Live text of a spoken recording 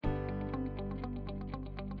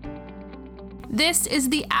This is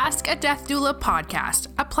the Ask a Death Doula podcast,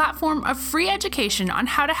 a platform of free education on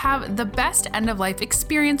how to have the best end-of-life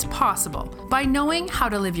experience possible by knowing how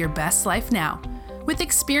to live your best life now. With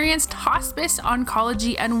experienced hospice,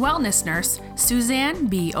 oncology, and wellness nurse, Suzanne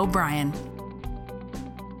B. O'Brien.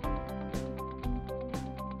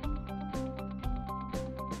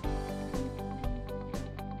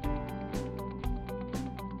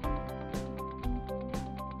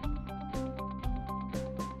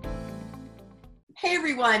 Hey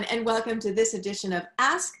everyone, and welcome to this edition of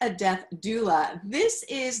Ask a Death Doula. This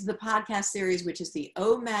is the podcast series, which is the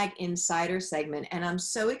OMAG Insider segment, and I'm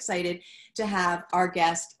so excited to have our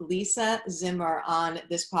guest, Lisa Zimmer, on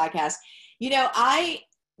this podcast. You know,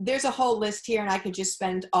 there's a whole list here, and I could just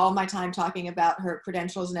spend all my time talking about her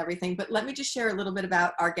credentials and everything, but let me just share a little bit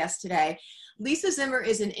about our guest today. Lisa Zimmer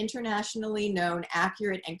is an internationally known,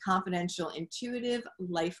 accurate, and confidential intuitive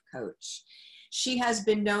life coach. She has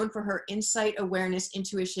been known for her insight, awareness,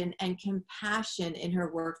 intuition, and compassion in her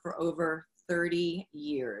work for over 30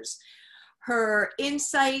 years. Her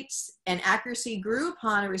insights and accuracy grew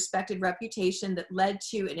upon a respected reputation that led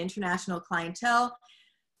to an international clientele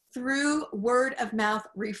through word of mouth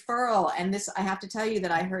referral. And this, I have to tell you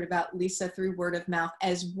that I heard about Lisa through word of mouth,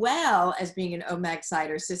 as well as being an OMAG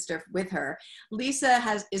Sider sister with her. Lisa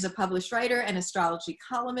is a published writer and astrology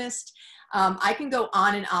columnist. I can go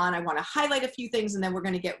on and on. I want to highlight a few things and then we're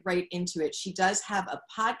going to get right into it. She does have a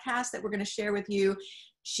podcast that we're going to share with you.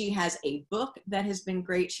 She has a book that has been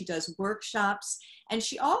great. She does workshops, and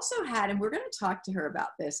she also had, and we're going to talk to her about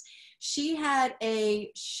this, she had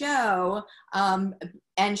a show,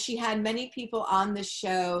 and she had many people on the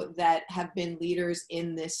show that have been leaders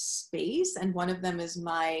in this space, and one of them is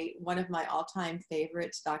one of my all-time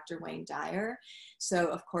favorites, Dr. Wayne Dyer. So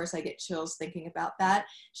of course I get chills thinking about that.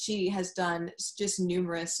 She has done just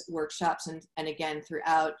numerous workshops, and again,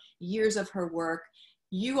 throughout years of her work.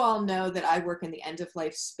 You all know that I work in the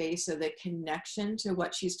end-of-life space, so the connection to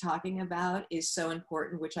what she's talking about is so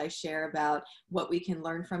important, which I share about what we can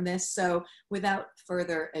learn from this. So without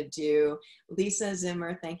further ado, Lisa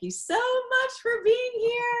Zimmer, thank you so much for being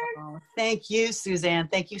here. Oh, thank you, Suzanne.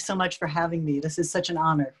 Thank you so much for having me. This is such an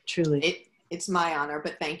honor, truly. It's my honor,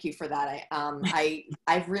 but thank you for that.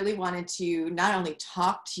 I've really wanted to not only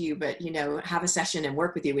talk to you, but, you know, have a session and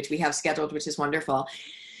work with you, which we have scheduled, which is wonderful.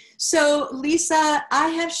 So Lisa, I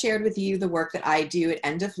have shared with you the work that I do at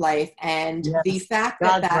End of Life, and yes, the fact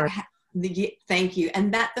thank you.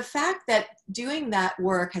 And that the fact that doing that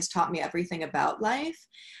work has taught me everything about life,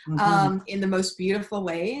 in the most beautiful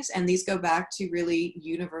ways. And these go back to really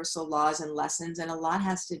universal laws and lessons. And a lot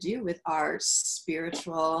has to do with our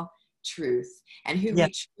spiritual truth and who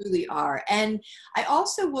we truly are. And I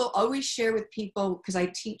also will always share with people, because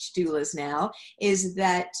I teach doulas now, is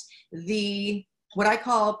that what I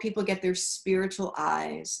call people get their spiritual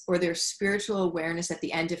eyes or their spiritual awareness at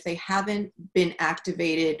the end if they haven't been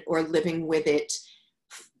activated or living with it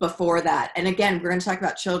before that. And again, we're going to talk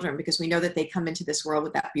about children because we know that they come into this world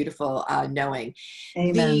with that beautiful knowing.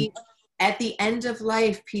 Amen. At the end of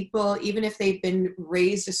life, people, even if they've been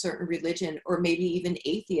raised a certain religion or maybe even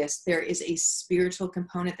atheists, there is a spiritual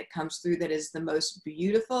component that comes through that is the most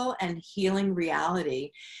beautiful and healing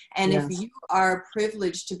reality. And if you are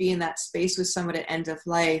privileged to be in that space with someone at end of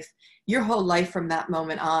life, your whole life from that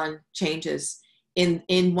moment on changes in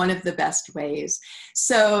one of the best ways.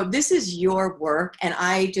 So this is your work, and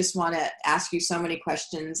I just want to ask you so many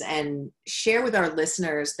questions and share with our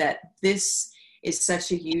listeners that this is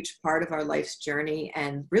such a huge part of our life's journey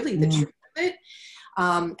and really the truth of it.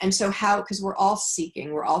 And so because we're all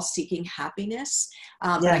seeking happiness.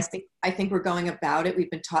 But I think we're going about it. We've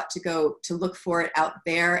been taught to look for it out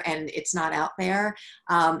there, and it's not out there.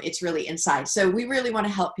 It's really inside. So we really want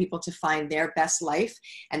to help people to find their best life.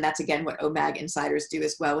 And that's again, what OMAG Insiders do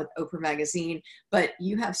as well with Oprah Magazine, but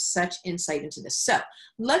you have such insight into this. So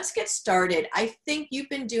let's get started. I think you've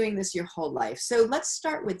been doing this your whole life. So let's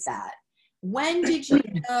start with that. When did you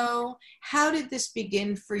know? How did this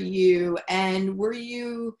begin for you? And were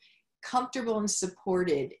you comfortable and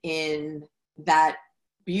supported in that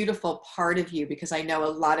beautiful part of you? Because I know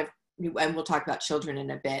and we'll talk about children in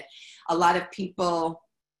a bit, a lot of people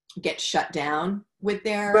get shut down with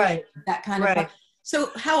their, that kind of, so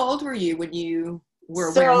how old were you when you were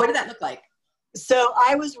aware? What did that look like? So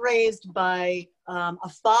I was raised by a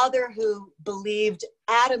father who believed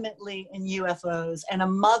adamantly in UFOs and a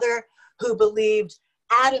mother who believed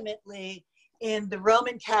adamantly in the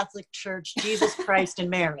Roman Catholic Church, Jesus Christ and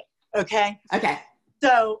Mary. Okay? Okay.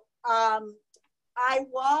 So I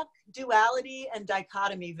walk duality and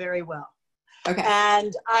dichotomy very well. Okay.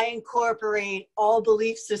 And I incorporate all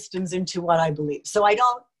belief systems into what I believe. So I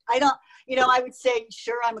don't I don't, you know, I would say,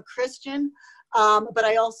 sure, I'm a Christian, but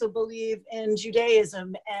I also believe in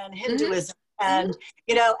Judaism and Hinduism. And,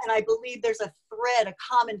 you know, and I believe there's a thread, a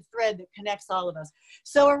common thread that connects all of us.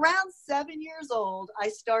 So around 7 years old, I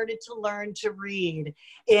started to learn to read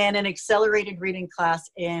in an accelerated reading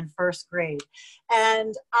class in first grade.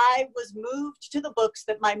 And I was moved to the books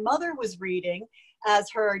that my mother was reading as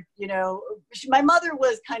her, you know, my mother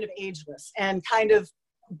was kind of ageless and kind of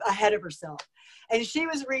ahead of herself. And she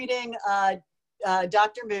was reading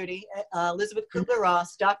Dr. Moody, Elizabeth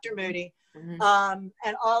Kubler-Ross, Dr. Moody,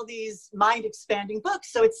 and all these mind-expanding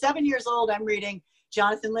books. So at 7 years old, I'm reading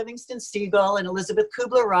Jonathan Livingston Seagull and Elizabeth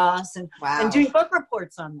Kubler-Ross and doing book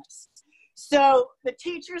reports on this. So the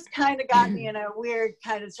teachers kind of got me in a weird,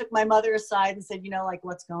 kind of took my mother aside and said, you know, like,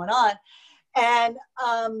 what's going on? And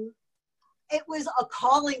it was a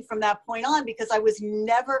calling from that point on, because I was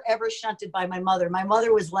never, ever shunted by my mother. My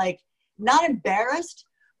mother was like, not embarrassed,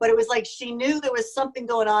 but it was like she knew there was something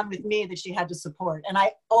going on with me that she had to support. And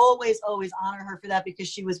I always, always honor her for that, because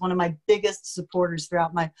she was one of my biggest supporters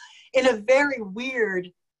throughout in a very weird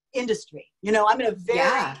industry. You know, I'm in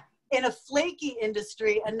in a flaky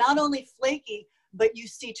industry, and not only flaky, but you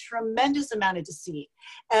see tremendous amount of deceit.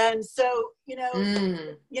 And so, you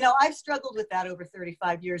know, I've struggled with that over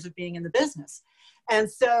 35 years of being in the business. And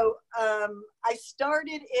so I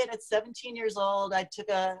started it at 17 years old. I took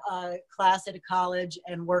a class at a college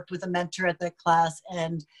and worked with a mentor at that class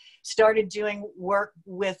and started doing work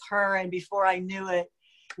with her. And before I knew it,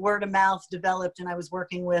 word of mouth developed, and I was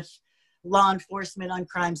working with law enforcement on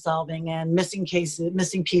crime solving and missing cases,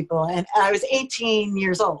 missing people. And I was 18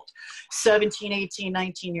 years old, 17, 18,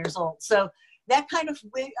 19 years old. So that kind of,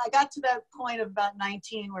 I got to that point of about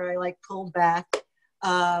 19 where I like pulled back,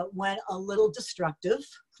 went a little destructive,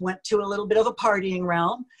 went to a little bit of a partying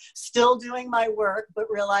realm, still doing my work, but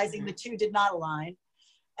realizing the two did not align,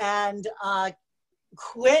 and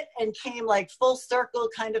quit and came like full circle,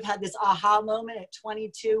 kind of had this aha moment at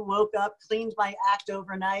 22, woke up, cleaned my act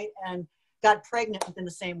overnight, and got pregnant within the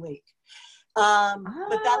same week. But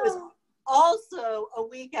that was also a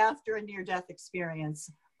week after a near-death experience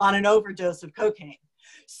on an overdose of cocaine.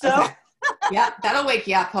 So yeah, that'll wake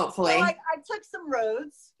you up, hopefully. So I took some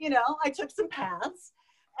roads, you know, I took some paths,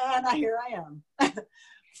 and here I am.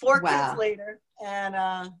 4 kids later,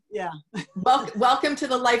 and yeah. Welcome to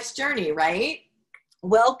the life's journey, right?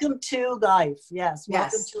 Welcome to life. Yes.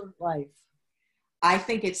 Welcome to life. I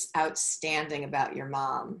think it's outstanding about your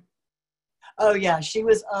mom. Oh yeah.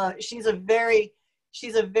 She's a very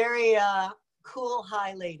cool,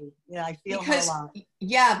 high lady. Yeah. I feel her a lot.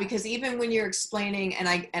 Yeah. Because even when you're explaining,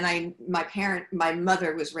 my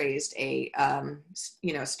mother was raised a,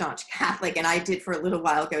 staunch Catholic, and I did for a little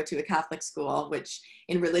while go to a Catholic school, which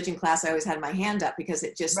in religion class, I always had my hand up because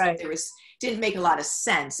it just, didn't make a lot of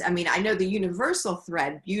sense. I mean, I know the universal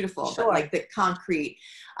thread, beautiful, but like the concrete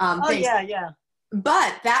things. Yeah.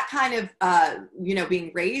 But that kind of,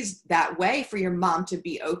 being raised that way for your mom to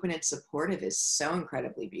be open and supportive is so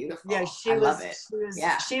incredibly beautiful. Yeah, I love it.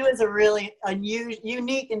 She was a really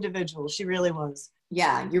unique individual. She really was.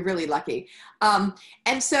 Yeah, you're really lucky.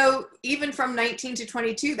 And so even from 19 to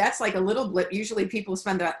 22, that's like a little blip. Usually people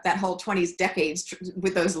spend that whole 20s decades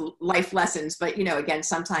with those life lessons. But, again,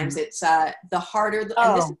 sometimes it's the harder.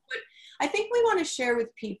 And this is what I think we want to share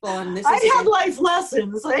with people. And this I had life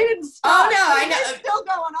lessons. They didn't stop. Oh, no, I know. It's still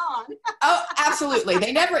going on. Oh, absolutely.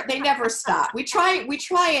 They never stop. We try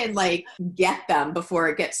and like get them before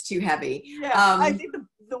it gets too heavy. Yeah, I think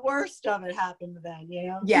the worst of it happened then,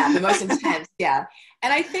 Yeah, the most intense, yeah.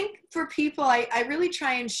 And I think for people, I really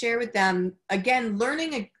try and share with them, again,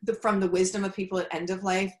 learning from the wisdom of people at end of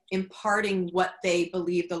life, imparting what they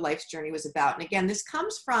believe the life's journey was about. And again, this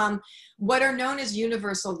comes from what are known as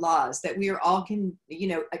universal laws, that we are all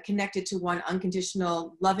connected to one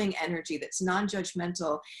unconditional loving energy that's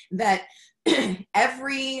non-judgmental, that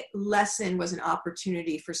every lesson was an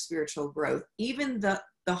opportunity for spiritual growth, even the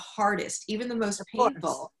hardest, even the most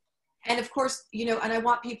painful. And of course, and I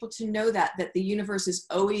want people to know that the universe is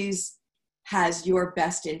always has your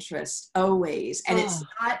best interest, always. And it's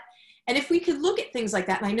not, and if we could look at things like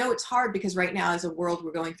that, and I know it's hard because right now as a world,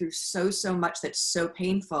 we're going through so much that's so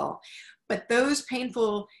painful, but those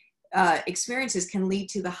painful experiences can lead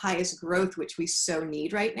to the highest growth, which we so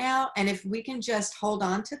need right now. And if we can just hold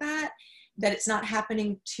on to that it's not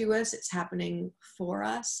happening to us, it's happening for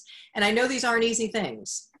us. And I know these aren't easy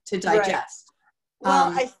things to digest. Right.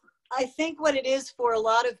 Well, I think what it is for a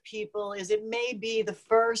lot of people is it may be the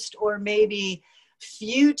first or maybe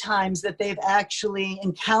few times that they've actually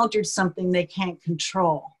encountered something they can't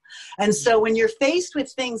control. And so when you're faced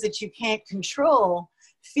with things that you can't control,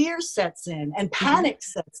 fear sets in and panic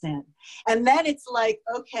sets in. And then it's like,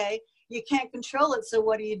 okay, you can't control it. So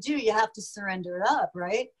what do? You have to surrender it up,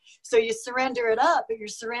 right? So you surrender it up, but you're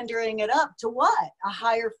surrendering it up to what? A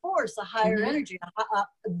higher force, a higher energy,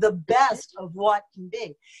 the best of what can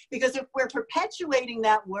be. Because if we're perpetuating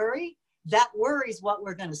that worry is what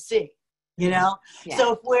we're going to see, you know? Yeah.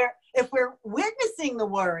 So if we're witnessing the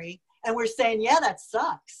worry and we're saying, yeah, that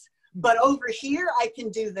sucks, but over here I can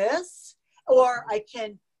do this, or I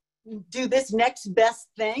can do this next best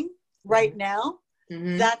thing right now.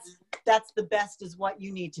 That's the best is what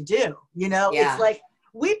you need to do. You know, it's like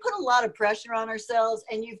we put a lot of pressure on ourselves,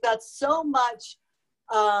 and you've got so much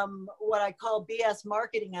what I call BS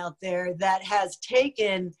marketing out there that has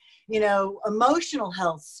taken, you know, emotional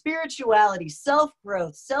health, spirituality,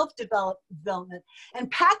 self-growth, self-development, and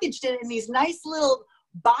packaged it in these nice little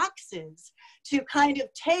boxes to kind of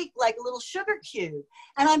take like a little sugar cube.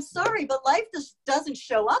 And I'm sorry, but life just doesn't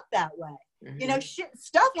show up that way. You know,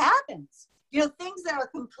 stuff happens. You know, things that are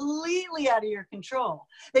completely out of your control,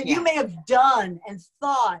 that you may have done and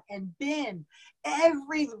thought and been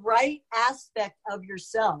every right aspect of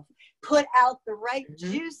yourself, put out the right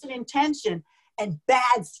juice and intention, and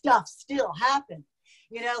bad stuff still happens.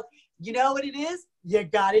 You know what it is? You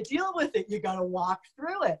got to deal with it. You got to walk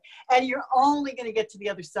through it. And you're only going to get to the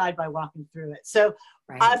other side by walking through it. So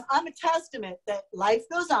I'm a testament that life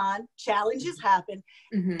goes on, challenges happen,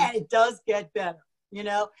 and it does get better. You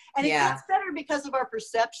know, and it gets better because of our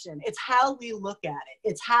perception. It's how we look at it.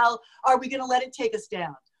 It's how, are we going to let it take us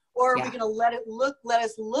down? Or are we going to let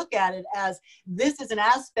us look at it as this is an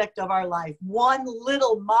aspect of our life, one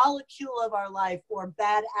little molecule of our life, or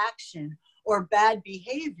bad action or bad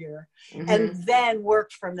behavior, and then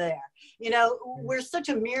work from there. You know, we're such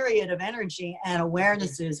a myriad of energy and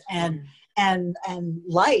awarenesses and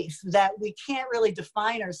life that we can't really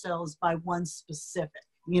define ourselves by one specific.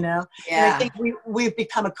 You know, and I think we've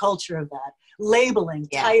become a culture of that, labeling,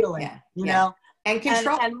 titling, you know, and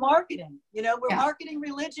control and marketing. You know, we're marketing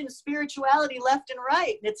religion, spirituality left and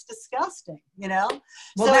right, and it's disgusting. You know,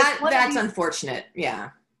 well, so that's unfortunate.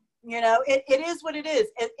 Yeah, you know, it is what it is.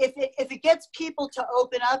 If it gets people to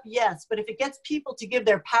open up, yes, but if it gets people to give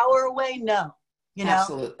their power away, no. You know,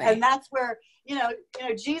 absolutely. And that's where you know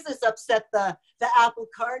Jesus upset the apple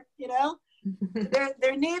cart. You know.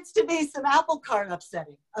 There needs to be some apple cart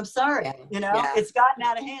upsetting. I'm sorry, you know, it's gotten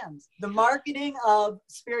out of hand. The marketing of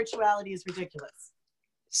spirituality is ridiculous.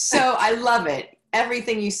 So I love it.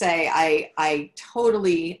 Everything you say, I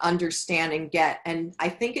totally understand and get. And I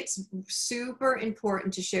think it's super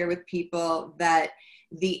important to share with people that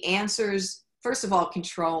the answers, first of all,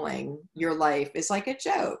 controlling your life is like a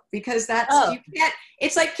joke, because you can't,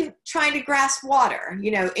 it's like trying to grasp water, you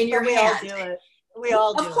know, in your hand. We all do it. We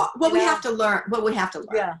all do. Of course. Well, we have to learn.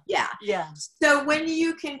 Yeah. So when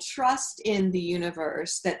you can trust in the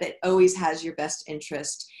universe that always has your best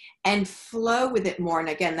interest and flow with it more, and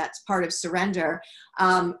again, that's part of surrender,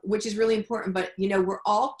 which is really important. But you know, we're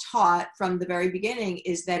all taught from the very beginning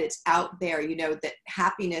is that it's out there. You know, that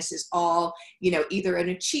happiness is all, you know, either an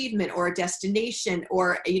achievement or a destination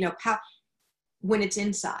or, you know, when it's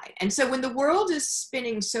inside. And so when the world is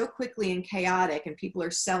spinning so quickly and chaotic, and people are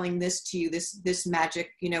selling this to you, this magic,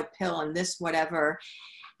 you know, pill and this whatever,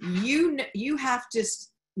 you have to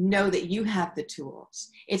know that you have the tools.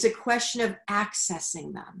 It's a question of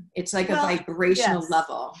accessing them. It's like a vibrational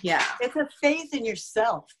level. Yeah. It's a faith in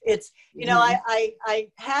yourself. It's, you know, I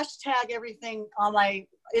hashtag everything on my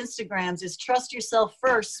Instagrams is trust yourself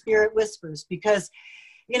first, Spirit Whispers, because,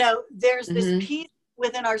 you know, there's this piece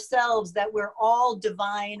within ourselves that we're all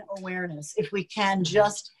divine awareness. If we can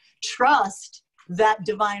just trust that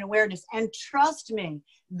divine awareness, and trust me,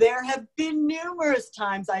 there have been numerous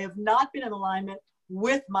times I have not been in alignment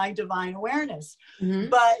with my divine awareness,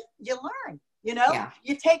 but you learn, you know,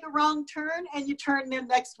 you take a wrong turn and you turn the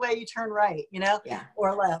next way, you turn right, you know,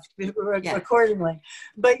 or left accordingly.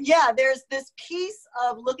 But there's this piece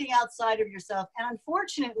of looking outside of yourself. And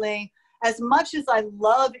unfortunately, as much as I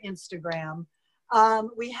love Instagram,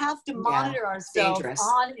 we have to monitor ourselves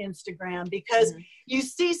on Instagram, because you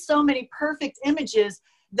see so many perfect images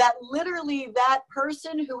that literally that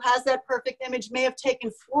person who has that perfect image may have taken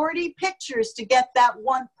 40 pictures to get that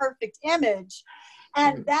one perfect image.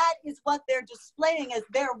 And that is what they're displaying as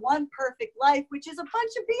their one perfect life, which is a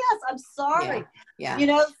bunch of BS. I'm sorry. You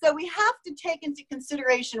know, so we have to take into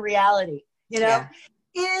consideration reality. You know,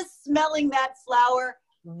 is smelling that flower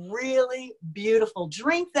really beautiful?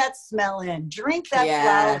 Drink that smell in, drink that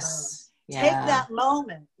flower in. Take that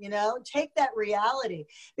moment, you know, take that reality,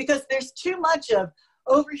 because there's too much of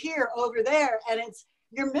over here, over there, and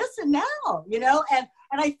you're missing now, you know, and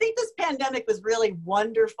And I think this pandemic was really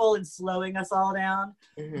wonderful in slowing us all down.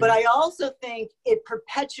 Mm-hmm. But I also think it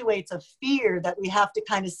perpetuates a fear that we have to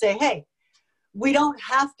kind of say, hey, we don't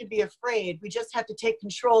have to be afraid. We just have to take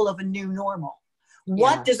control of a new normal.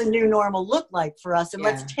 What does a new normal look like for us? And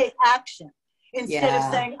let's take action. Instead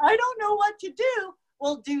of saying, I don't know what to do,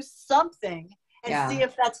 we'll do something and see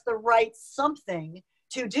if that's the right something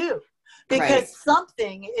to do. Because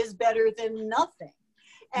something is better than nothing.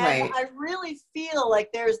 And I really feel like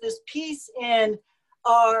there's this piece in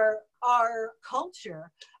our culture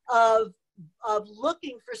of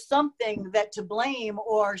looking for something that to blame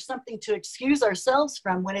or something to excuse ourselves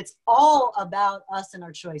from, when it's all about us and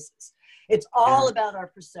our choices. It's all about our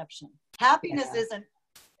perception. Happiness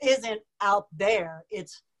isn't out there.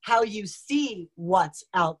 It's how you see what's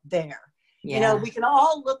out there. You know, we can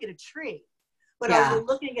all look at a tree, but are you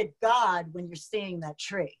looking at God when you're seeing that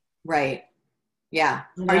tree? Right. Yeah.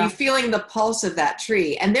 You know? Are you feeling the pulse of that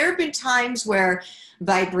tree? And there have been times where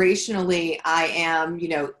vibrationally I am, you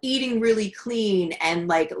know, eating really clean and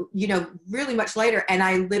like, you know, really much lighter. And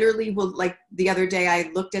I literally will, like the other day,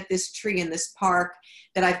 I looked at this tree in this park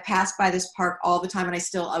that I've passed by this park all the time. And I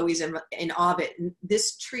still always am in awe of it. And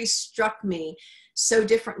this tree struck me so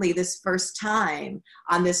differently this first time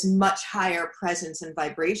on this much higher presence and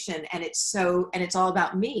vibration. And it's all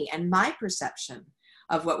about me and my perception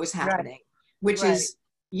of what was happening. Which is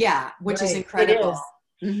incredible.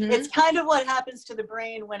 It is. It's kind of what happens to the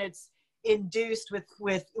brain when it's induced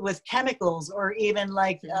with chemicals, or even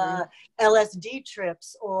like LSD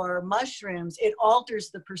trips or mushrooms. It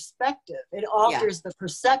alters the perspective. It alters the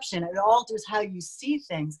perception. It alters how you see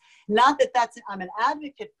things. Not that I'm an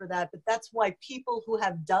advocate for that, but that's why people who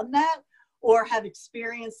have done that or have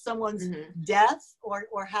experienced someone's death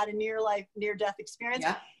or had a near-death experience,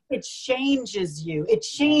 it changes you. It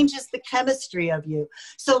changes the chemistry of you.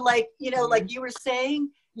 So like, you know, like you were saying,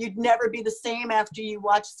 you'd never be the same after you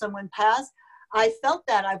watch someone pass. I felt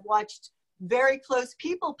that. I've watched very close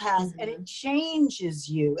people pass and it changes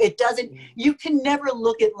you. It doesn't, you can never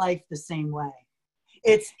look at life the same way.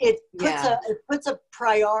 It puts a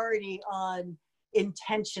priority on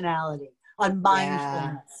intentionality, on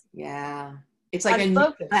mindfulness. Yeah. It's like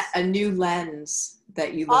a new lens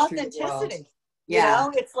that you look through the world. Authenticity. Yeah.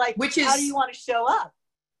 You know, it's like, how do you want to show up?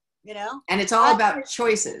 You know? And it's all about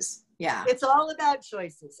choices. Yeah. It's all about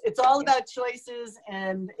choices. It's all about choices,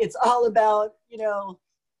 and it's all about, you know,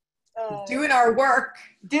 doing our work,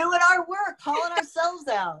 calling ourselves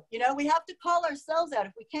out. You know, we have to call ourselves out.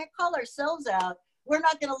 If we can't call ourselves out, we're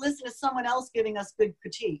not going to listen to someone else giving us good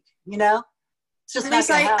critique, you know?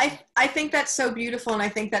 I think that's so beautiful. And I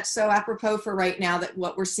think that's so apropos for right now, that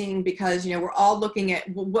what we're seeing, because, you know, we're all looking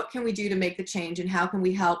at, well, what can we do to make the change and how can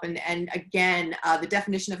we help? And again, the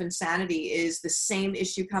definition of insanity is the same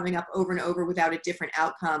issue coming up over and over without a different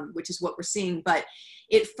outcome, which is what we're seeing. But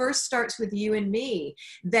it first starts with you and me,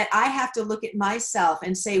 that I have to look at myself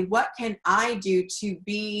and say, what can I do to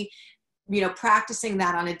be, you know, practicing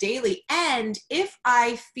that on a daily. And if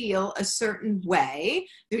I feel a certain way,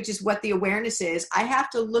 which is what the awareness is, I have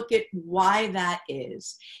to look at why that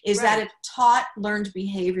is. Is that a taught, learned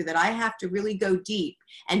behavior that I have to really go deep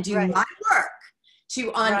and do my work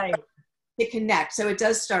to to connect? So it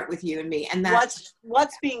does start with you and me, and that's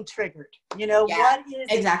what's being triggered. You know, what is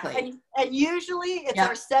exactly. And usually it's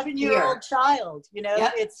our 7-year-old child. You know,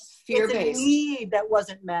 it's fear-based. A need that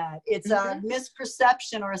wasn't met. It's a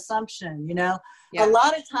misperception or assumption. You know, a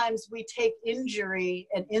lot of times we take injury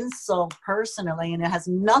and insult personally, and it has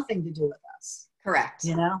nothing to do with us. Correct.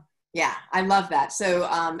 You know. Yeah, I love that. So,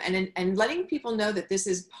 and letting people know that this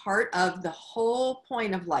is part of the whole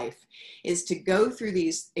point of life, is to go through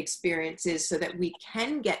these experiences so that we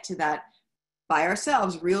can get to that by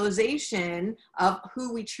ourselves realization of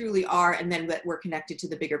who we truly are, and then that we're connected to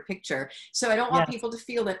the bigger picture. So I don't want people to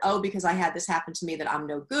feel that, oh, because I had this happen to me, that I'm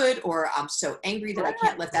no good, or I'm so angry that I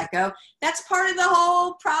can't let that go. That's part of the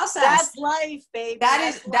whole process. That's life, baby. That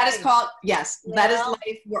is called, that is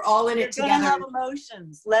life. We're all in it together. You're gonna have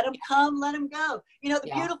emotions. Let them come, let them go. You know,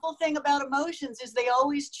 the beautiful thing about emotions is they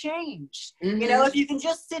always change. You know, if you can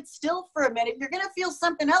just sit still for a minute, you're gonna feel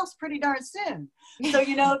something else pretty darn soon. So,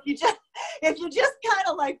 you know, if you just kind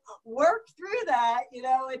of like work through that, you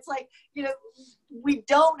know, it's like, you know, we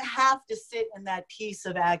don't have to sit in that piece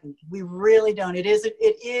of agony. We really don't. It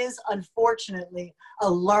is unfortunately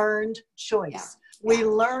a learned choice. We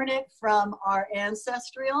learn it from our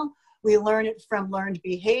ancestral. We learn it from learned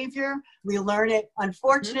behavior. We learn it,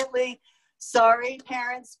 unfortunately, sorry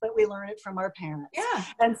parents, but we learn it from our parents.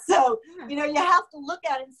 And so, you know, you have to look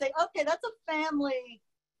at it and say, okay, that's a family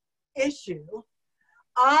issue.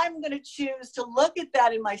 I'm going to choose to look at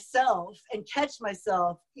that in myself and catch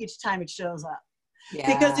myself each time it shows up.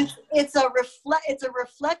 Yeah. Because it's a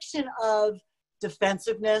reflection of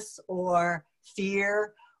defensiveness or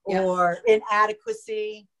fear or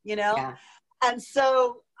inadequacy, you know? Yeah. And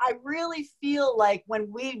so I really feel like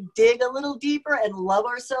when we dig a little deeper and love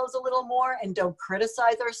ourselves a little more and don't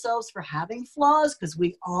criticize ourselves for having flaws, because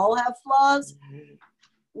we all have flaws,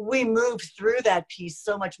 we move through that piece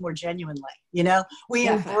so much more genuinely, you know? We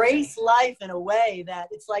embrace life in a way that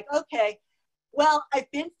it's like, okay, well, I've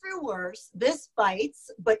been through worse. This bites,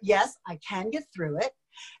 but yes, I can get through it.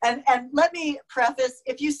 And let me preface,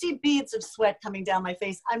 if you see beads of sweat coming down my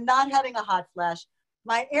face, I'm not having a hot flash.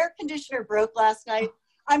 My air conditioner broke last night.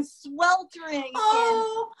 I'm sweltering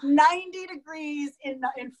in 90 degrees in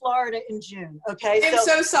Florida in June. Okay. I'm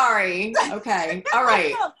so sorry. Okay. All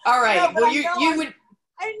right. All right. No, well, you would.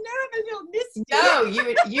 I never will miss you. No,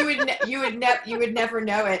 you would never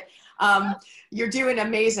know it. You're doing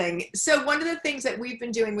amazing. So one of the things that we've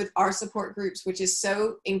been doing with our support groups, which is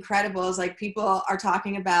so incredible, is like people are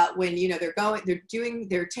talking about when, you know, they're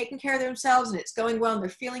taking care of themselves and it's going well and they're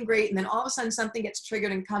feeling great. And then all of a sudden something gets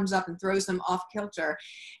triggered and comes up and throws them off kilter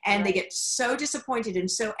and they get so disappointed and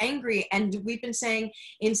so angry. And we've been saying,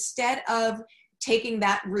 instead of taking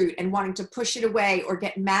that route and wanting to push it away or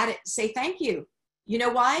get mad say thank you. You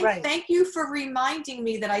know why? Right. Thank you for reminding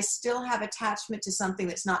me that I still have attachment to something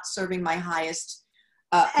that's not serving my highest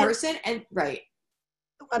person. And right.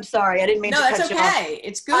 I'm sorry, I didn't mean to cut you off. No, that's okay.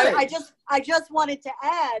 It's good. I just wanted to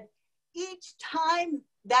add, each time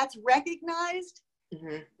that's recognized,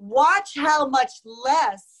 watch how much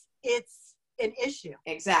less it's an issue.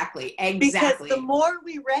 Exactly. Because the more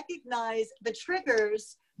we recognize the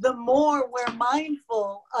triggers, the more we're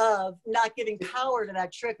mindful of not giving power to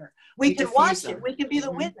that trigger. We can watch it. We can be the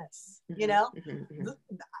witness, you know?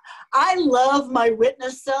 I love my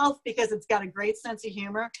witness self because it's got a great sense of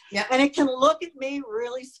humor. Yep. And it can look at me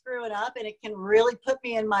really screwing up and it can really put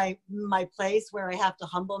me in my place where I have to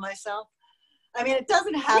humble myself. I mean, it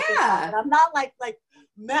doesn't happen. Yeah. I'm not like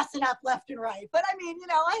messing up left and right. But I mean, you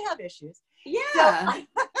know, I have issues. Yeah. So,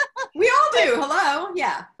 we all do. Hello.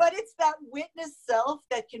 Yeah. But it's that witness self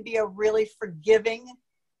that can be a really forgiving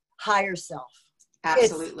higher self.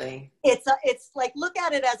 Absolutely. It's like, look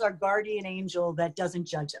at it as our guardian angel that doesn't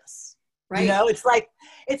judge us. Right. You know, it's like,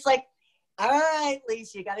 all right,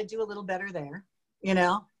 Lisa, you got to do a little better there. You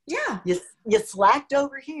know? Yeah. You slacked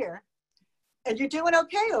over here and you're doing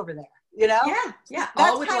okay over there. You know? Yeah. Yeah.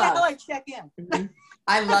 That's kind of how I check in.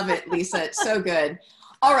 I love it, Lisa. It's so good.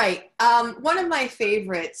 All right. One of my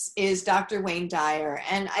favorites is Dr. Wayne Dyer.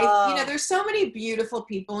 And you know, there's so many beautiful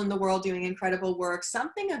people in the world doing incredible work.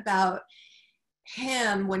 Something about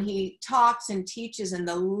him when he talks and teaches and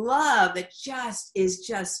the love that is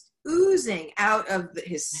just oozing out of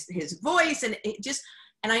his voice and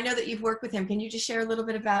and I know that you've worked with him. Can you just share a little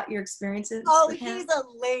bit about your experiences? Oh, he's a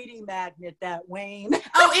lady magnet, that Wayne.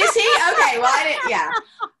 Oh, is he? Okay. Well, I didn't. Yeah.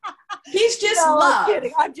 He's just love.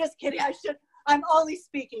 I'm just kidding. I'm only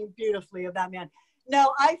speaking beautifully of that man.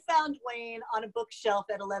 No, I found Wayne on a bookshelf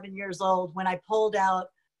at 11 years old when I pulled out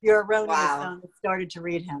Your Erroneous Zone and started to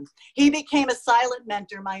read him. He became a silent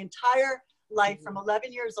mentor my entire life from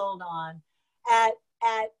 11 years old on. At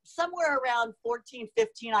somewhere around 14,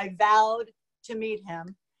 15, I vowed to meet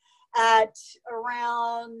him. At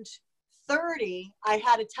around 30, I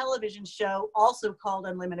had a television show also called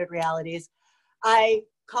Unlimited Realities. I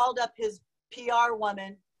called up his PR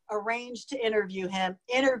woman, arranged to interview him,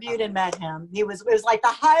 interviewed and met him. It was like the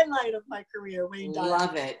highlight of my career, Wayne Dyer.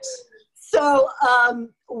 Love it. So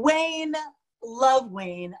Wayne, love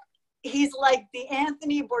Wayne. He's like the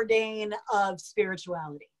Anthony Bourdain of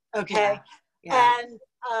spirituality, okay? Yeah. And,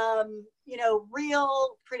 you know,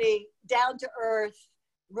 real, pretty down to earth,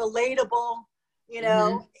 relatable, you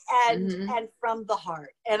know, and from the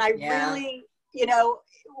heart. And I really, you know,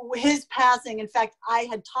 his passing, in fact, I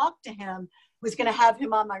had talked to him, was going to have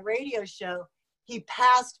him on my radio show. He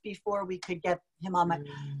passed before we could get him on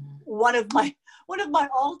one of my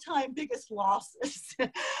all-time biggest losses.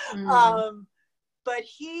 But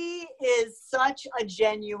he is such a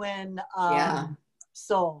genuine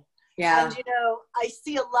soul. Yeah. And, you know, I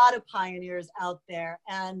see a lot of pioneers out there.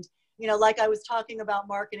 And, you know, like I was talking about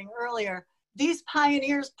marketing earlier, these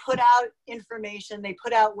pioneers put out information, they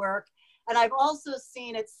put out work. And I've also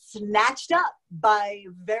seen it snatched up by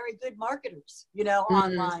very good marketers, you know,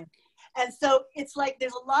 online. And so it's like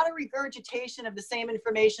there's a lot of regurgitation of the same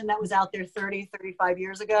information that was out there 30, 35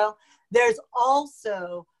 years ago. There's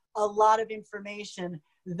also a lot of information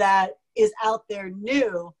that is out there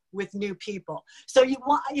new with new people. So you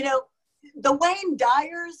want, you know, the Wayne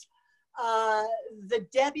Dyers the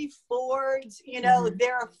Debbie Fords, you know,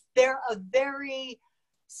 they're a very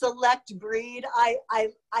select breed.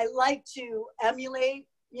 I like to emulate,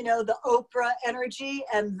 you know, the Oprah energy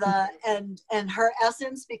and the and her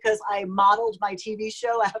essence, because I modeled my TV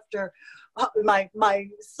show after my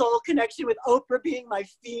soul connection with Oprah being my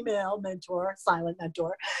female mentor, silent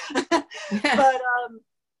mentor. But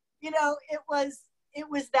you know, it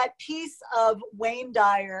was that piece of Wayne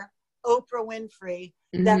Dyer, Oprah Winfrey,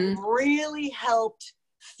 that really helped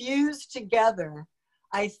fuse together,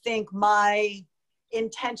 I think, my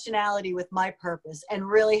intentionality with my purpose, and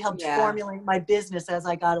really helped formulate my business as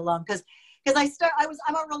I got along. Because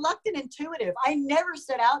I'm a reluctant intuitive. I never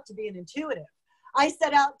set out to be an intuitive. I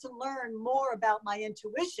set out to learn more about my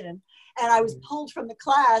intuition, and I was pulled from the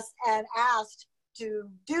class and asked to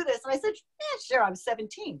do this. And I said, yeah, sure. I was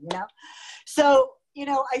 17, you know? So, you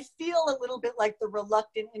know, I feel a little bit like the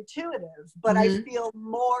reluctant intuitive, but I feel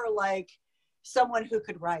more like someone who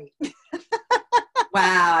could write.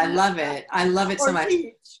 Wow, I love it. I love it so much.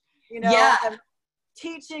 Teach, you know,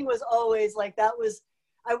 teaching was always like,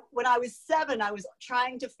 when I was 7, I was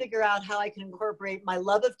trying to figure out how I can incorporate my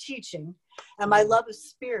love of teaching and my love of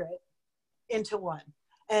spirit into one.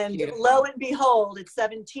 And beautiful. Lo and behold, at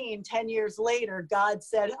 17, 10 years later, God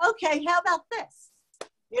said, okay, how about this?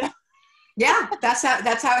 You know? Yeah, that's how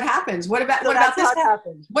it happens. What about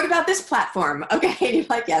this platform? Okay, you're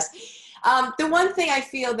like, yes. The one thing I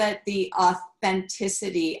feel that the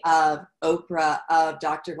authenticity of Oprah, of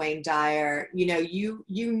Dr. Wayne Dyer, you know, you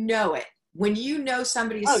know it. When you know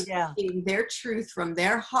somebody's speaking their truth from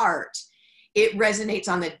their heart, it resonates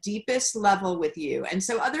on the deepest level with you. And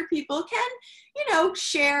so other people can, you know,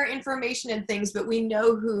 share information and things, but we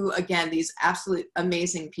know who, again, these absolute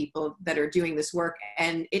amazing people that are doing this work,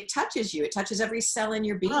 and it touches you. It touches every cell in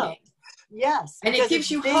your being. Oh, yes. And it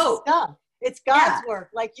gives you hope. Stuff. It's God's work,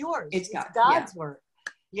 like yours. It's God's work,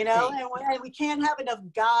 you know, and we can't have enough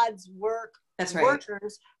God's work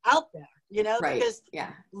workers out there, you know, because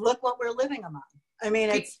look what we're living among. I mean,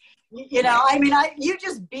 it's, you know, I mean, you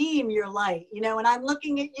just beam your light, you know, and I'm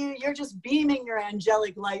looking at you, you're just beaming your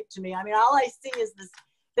angelic light to me. I mean, all I see is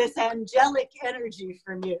this angelic energy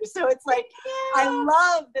from you. So it's like, I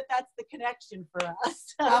love that that's the connection for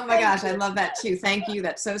us. Oh my gosh, I love that too. Thank you.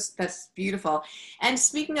 That's beautiful. And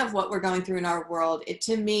speaking of what we're going through in our world,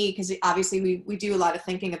 to me, because obviously we do a lot of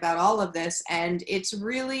thinking about all of this, and it's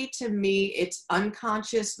really, to me, it's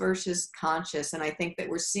unconscious versus conscious. And I think that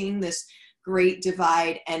we're seeing this great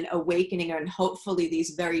divide and awakening, and hopefully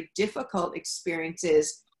these very difficult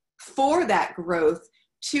experiences for that growth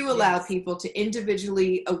to allow people to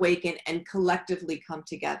individually awaken and collectively come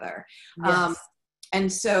together. Yes.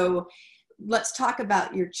 And so let's talk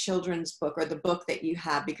about your children's book, or the book that you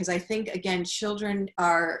have, because I think, again, children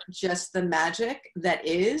are just the magic that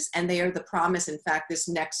is, and they are the promise. In fact, this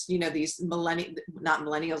next, you know, these not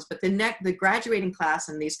millennials, but the graduating class,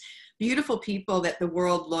 and these beautiful people that the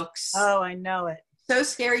world looks. Oh, I know it. So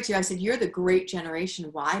scary to you. I said, you're the great generation.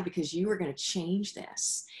 Why? Because you are going to change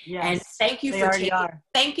this. Yes, and thank you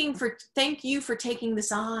thank you for taking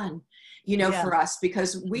this on, you know, for us,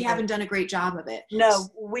 because we haven't done a great job of it. No,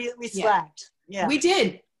 we slacked. Yeah, we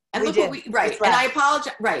did. And look what and I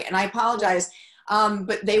apologize. Right. And I apologize.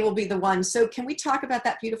 But they will be the ones. So can we talk about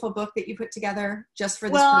that beautiful book that you put together just for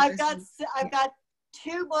this purpose? I've got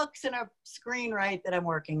 2 books and a screenwrite that I'm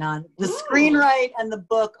working on. The screenwrite and the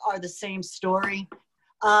book are the same story.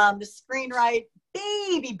 The screenwrite,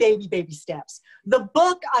 baby steps. The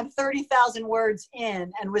book, I'm 30,000 words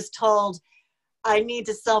in and was told I need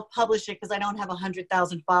to self-publish it because I don't have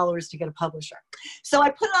 100,000 followers to get a publisher. So I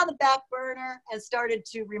put it on the back burner and started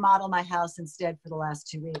to remodel my house instead for the last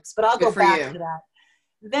 2 weeks. But I'll go back to that.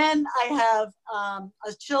 Then I have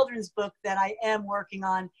a children's book that I am working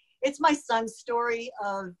on. It's my son's story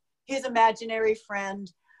of his imaginary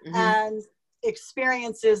friend and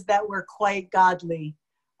experiences that were quite godly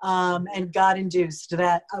and God-induced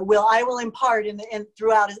that I will impart in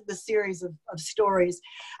throughout the series of stories.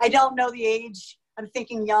 I don't know the age. I'm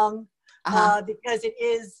thinking young because it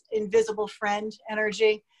is invisible friend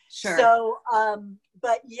energy. Sure. So,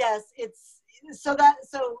 but yes, it's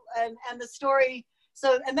and the story.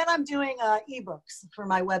 So, and then I'm doing ebooks for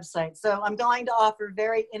my website. So I'm going to offer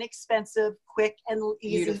very inexpensive, quick, and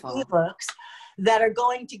easy ebooks that are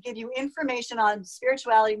going to give you information on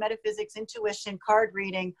spirituality, metaphysics, intuition, card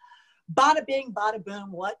reading, bada bing, bada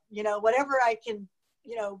boom, whatever I can,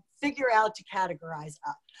 figure out to categorize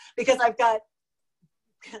up. Because I've got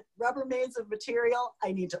Rubbermaids of material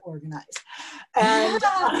I need to organize. And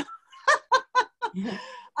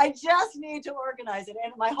I just need to organize it.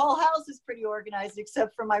 And my whole house is pretty organized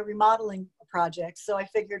except for my remodeling projects. So I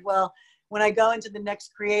figured, well, when I go into the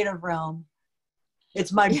next creative realm,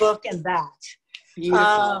 it's my book and that.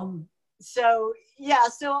 Beautiful. So yeah,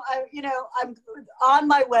 so I'm on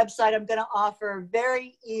my website. I'm going to offer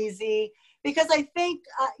very easy, because I think,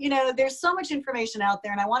 there's so much information out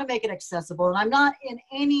there and I want to make it accessible. And I'm not in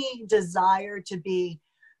any desire to be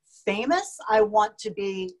famous. I want to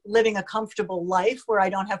be living a comfortable life where I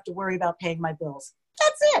don't have to worry about paying my bills.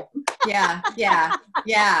 That's it. Yeah.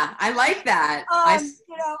 I like that. I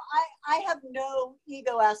have no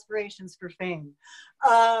ego aspirations for fame.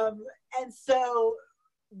 And so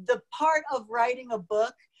the part of writing a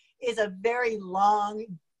book is a very long,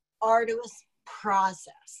 arduous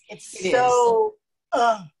process. The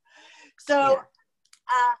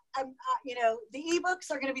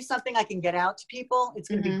ebooks are going to be something I can get out to people. It's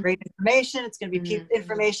going to be great information. It's going to be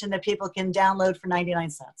information that people can download for 99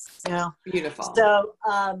 cents. Beautiful. So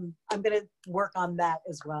I'm going to work on that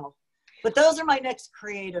as well. But those are my next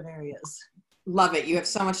creative areas. Love it. You have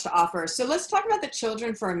so much to offer. So let's talk about the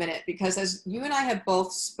children for a minute, because as you and I have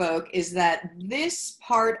both spoke, is that this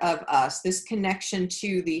part of us, this connection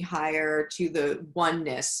to the higher, to the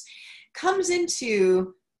oneness, comes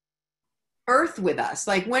into earth with us.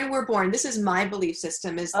 Like when we're born, this is my belief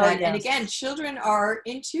system, is that, and again, children are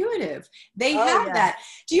intuitive. They have that.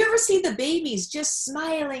 Do you ever see the babies just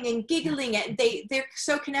smiling and giggling, and they're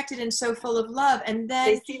so connected and so full of love, and then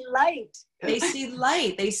they see light. They see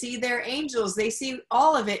light, they see their angels, they see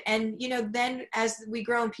all of it. And, then as we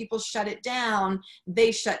grow and people shut it down,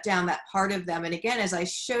 they shut down that part of them. And again, as I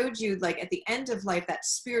showed you, like at the end of life, that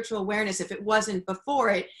spiritual awareness, if it wasn't before,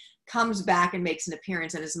 it comes back and makes an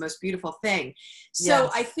appearance, and is the most beautiful thing. So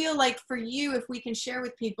I feel like for you, if we can share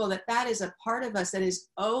with people that is a part of us that is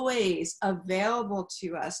always available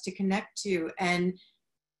to us to connect to, and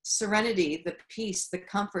serenity, the peace, the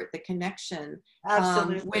comfort, the connection.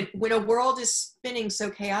 Absolutely. When a world is spinning so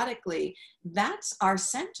chaotically, that's our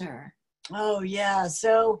center. Oh yeah.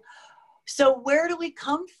 So where do we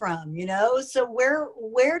come from? So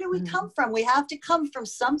where do we come from? We have to come from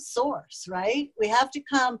some source, right? We have to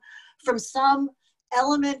come from some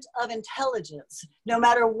element of intelligence, no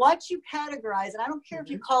matter what you categorize. And I don't care if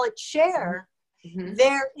you call it chair,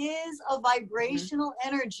 there is a vibrational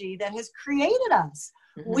energy that has created us.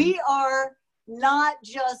 We are not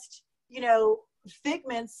just,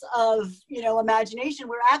 figments of, imagination.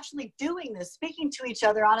 We're actually doing this, speaking to each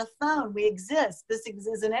other on a phone. We exist. This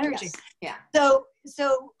is an energy. Yes. Yeah.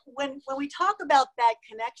 So when we talk about that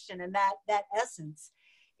connection and that essence,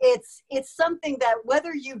 it's something that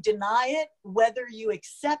whether you deny it, whether you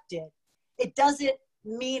accept it, it doesn't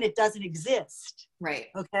mean it doesn't exist. Right.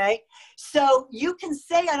 Okay. So you can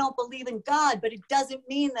say, I don't believe in God, but it doesn't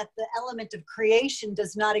mean that the element of creation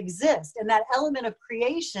does not exist. And that element of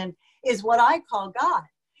creation is what I call God.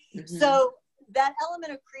 So that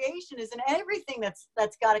element of creation is in everything that's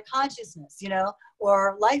got a consciousness,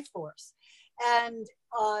 or life force. And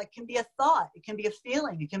it can be a thought, it can be a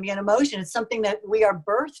feeling, it can be an emotion. It's something that we are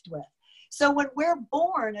birthed with. So when we're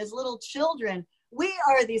born as little children, we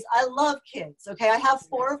are these, I love kids, okay? I have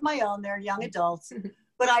 4 of my own, they're young adults,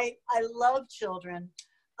 but I love children.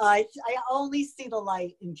 I only see the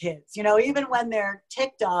light in kids, even when they're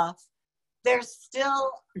ticked off, there's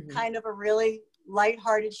still kind of a really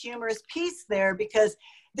lighthearted, humorous piece there, because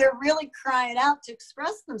they're really crying out to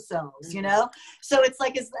express themselves, So it's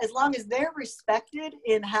like, as long as they're respected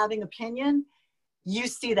in having opinion, you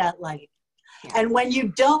see that light. Yeah. And when you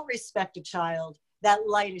don't respect a child, that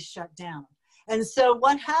light is shut down. And so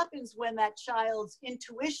what happens when that child's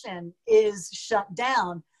intuition is shut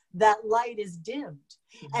down, that light is dimmed.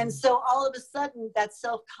 And so all of a sudden that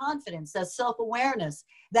self-confidence, that self-awareness,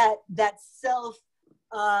 that self,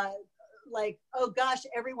 like, oh gosh,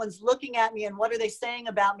 everyone's looking at me and what are they saying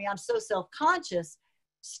about me? I'm so self-conscious,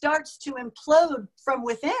 starts to implode from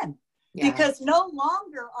within. Yeah. Because no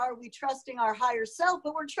longer are we trusting our higher self,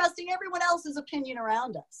 but we're trusting everyone else's opinion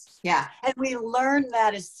around us. Yeah. And we learn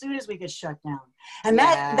that as soon as we get shut down. And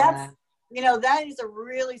that's, that is a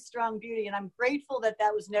really strong beauty. And I'm grateful that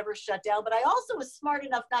was never shut down. But I also was smart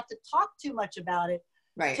enough not to talk too much about it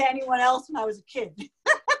to anyone else when I was a kid.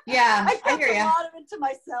 Yeah, I kept a lot of it to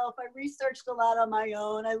myself. I researched a lot on my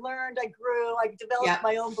own. I learned, I grew, I developed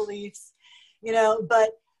my own beliefs,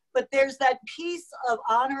 but there's that piece of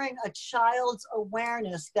honoring a child's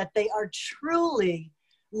awareness that they are truly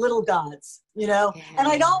little gods, and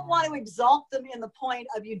I don't want to exalt them in the point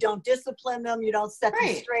of you don't discipline them, you don't set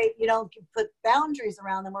them straight, you don't put boundaries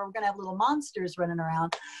around them, or we're going to have little monsters running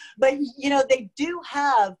around. But, they do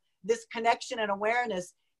have this connection and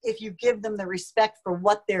awareness if you give them the respect for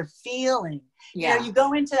what they're feeling. Yeah. You know, you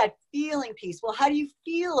go into that feeling piece. Well, how do you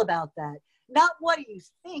feel about that? Not what do you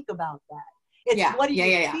think about that. It's what do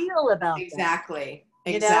you feel about that? Exactly.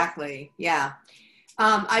 You know? Exactly. Yeah.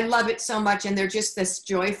 I love it so much. And they're just this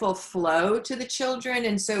joyful flow to the children.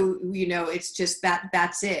 And so, you know, it's just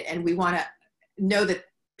that's it. And we want to know that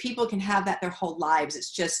people can have that their whole lives.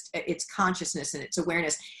 It's just, it's consciousness and it's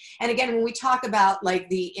awareness. And again, when we talk about like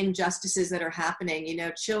the injustices that are happening, you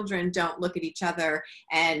know, children don't look at each other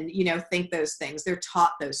and, you know, think those things. They're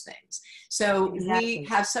taught those things. So we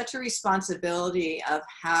have such a responsibility of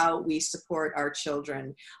how we support our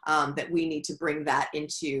children, that we need to bring that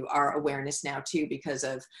into our awareness now too, because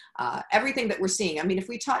of everything that we're seeing. I mean, if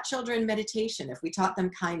we taught children meditation, if we taught them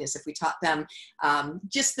kindness, if we taught them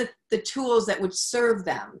just the tools that would serve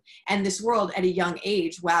them and this world at a young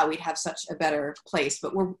age, wow, we'd have such a better place.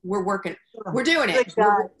 But we're working, we're doing it.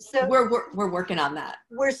 We're working on that.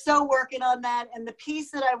 We're so working on that. And the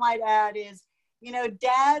piece that I might add is, you know,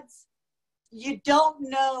 dads, you don't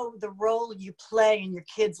know the role you play in your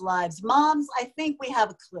kids' lives. Moms, I think we have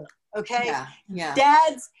a clue. Okay. Yeah. Yeah.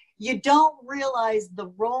 Dads, you don't realize the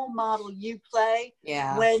role model you play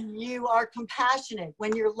when you are compassionate,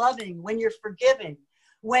 when you're loving, when you're forgiving,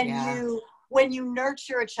 when you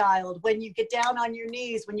nurture a child, when you get down on your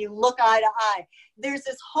knees, when you look eye to eye. There's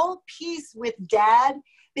this whole piece with dad,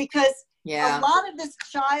 because a lot of this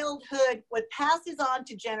childhood, what passes on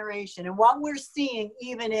to generation, and what we're seeing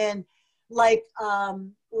even in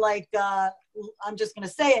I'm just going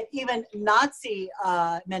to say it, even Nazi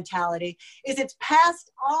mentality, is it's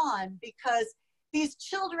passed on because these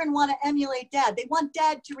children want to emulate dad. They want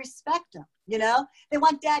dad to respect them, you know? They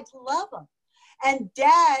want dad to love them. And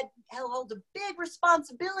dad holds a big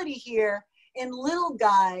responsibility here in little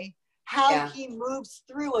guy, how he moves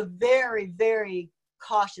through a very, very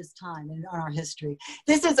cautious time in our history.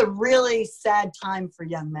 This is a really sad time for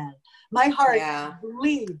young men. My heart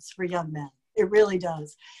bleeds for young men. It really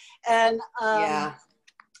does. And,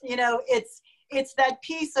 you know, it's that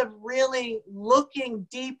piece of really looking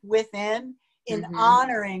deep within in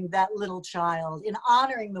honoring that little child, in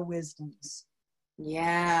honoring the wisdoms.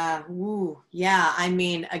 Yeah. Ooh. Yeah. I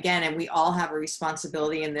mean, again, and we all have a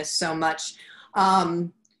responsibility in this so much.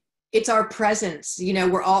 It's our presence, you know,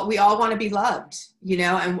 we all want to be loved, you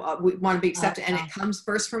know, and we want to be accepted, and it comes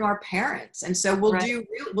first from our parents. And so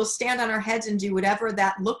we'll stand on our heads and do whatever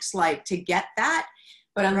that looks like to get that.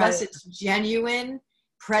 But unless it's genuine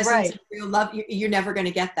presence and real love, you're never going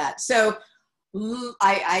to get that. So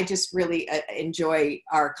I just really enjoy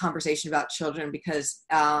our conversation about children, because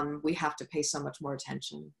we have to pay so much more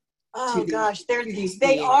attention. Oh gosh,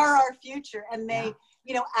 they are our future, and they,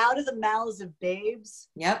 you know, out of the mouths of babes.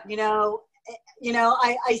 Yep. You know,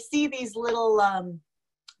 I see these little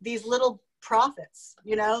prophets.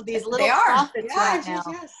 You know, these little prophets right now.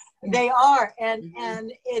 Yes. They are, and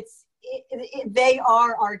they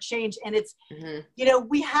are our change, and it's you know,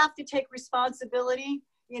 we have to take responsibility.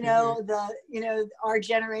 You know, our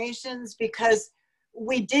generations, because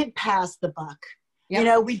we did pass the buck. Yep. You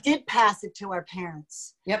know, we did pass it to our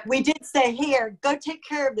parents. Yep. We did say, here, go take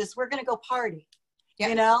care of this. We're going to go party. Yep.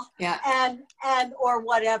 You know? Yeah. And or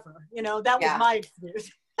whatever. You know, that was my excuse.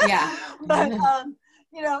 Yeah. But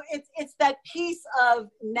you know, it's that piece of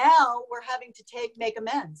now we're having to make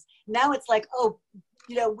amends. Now it's like, oh,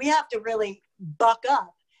 you know, we have to really buck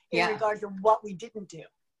up in regard to what we didn't do.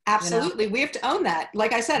 Absolutely. You know? We have to own that.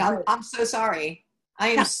 Like I said, I'm so sorry. I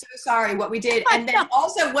am so sorry what we did. And then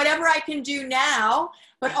also whatever I can do now,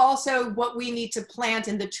 but also what we need to plant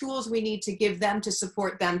and the tools we need to give them to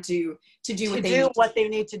support them to do what they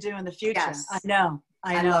need to do in the future. Yes. I know.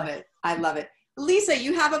 I love it. I love it. Lisa,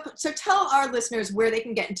 so tell our listeners where they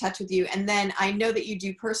can get in touch with you. And then I know that you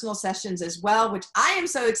do personal sessions as well, which I am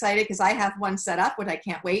so excited because I have one set up, which I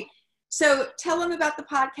can't wait. So tell them about the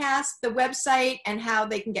podcast, the website, and how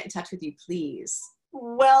they can get in touch with you, please.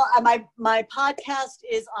 Well, my podcast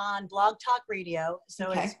is on Blog Talk Radio.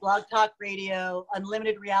 So it's Blog Talk Radio,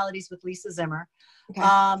 Unlimited Realities with Lisa Zimmer. Okay.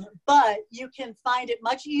 But you can find it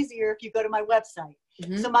much easier if you go to my website.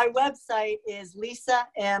 Mm-hmm. So my website is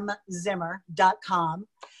lisamzimmer.com.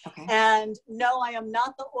 Okay. And no, I am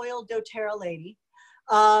not the oil doTERRA lady.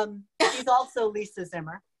 She's also Lisa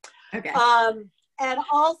Zimmer. Okay. And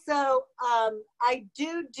also, I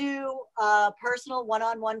do personal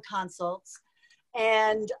one-on-one consults.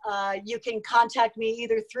 And you can contact me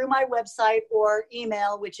either through my website or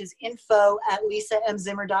email, which is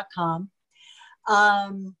info@lisamzimmer.com.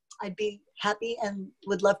 I'd be happy and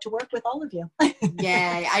would love to work with all of you.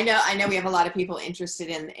 Yay. I know we have a lot of people interested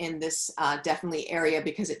in this definitely area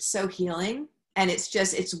because it's so healing. And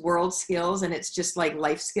it's world skills, and it's just like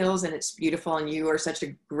life skills, and it's beautiful. And you are such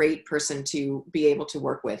a great person to be able to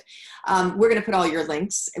work with. We're going to put all your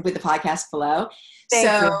links with the podcast below.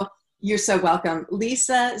 Thank you. You're so welcome.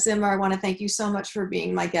 Lisa Zimmer, I want to thank you so much for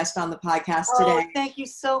being my guest on the podcast today. Thank you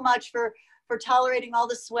so much for tolerating all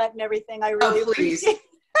the sweat and everything. I really appreciate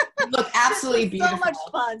it. Look, absolutely beautiful. So much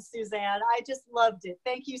fun, Suzanne. I just loved it.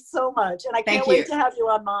 Thank you so much. And I can't wait to have you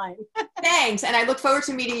on mine. Thanks. And I look forward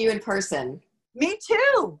to meeting you in person. Me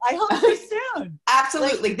too. I hope so soon.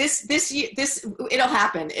 Absolutely. This it'll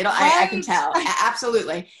happen. I can tell.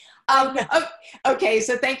 Absolutely. Okay.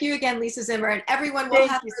 So thank you again, Lisa Zimmer, and everyone will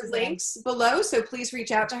have her links below. So please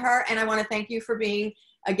reach out to her. And I want to thank you for being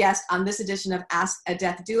a guest on this edition of Ask a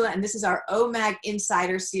Death Doula. And this is our OMAG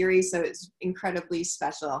Insider series. So it's incredibly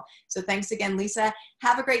special. So thanks again, Lisa.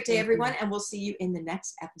 Have a great day, everyone. And we'll see you in the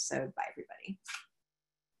next episode. Bye, everybody.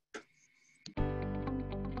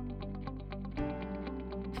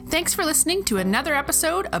 Thanks for listening to another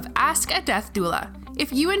episode of Ask a Death Doula.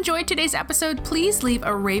 If you enjoyed today's episode, please leave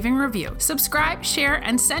a raving review, subscribe, share,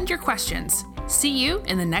 and send your questions. See you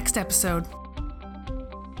in the next episode.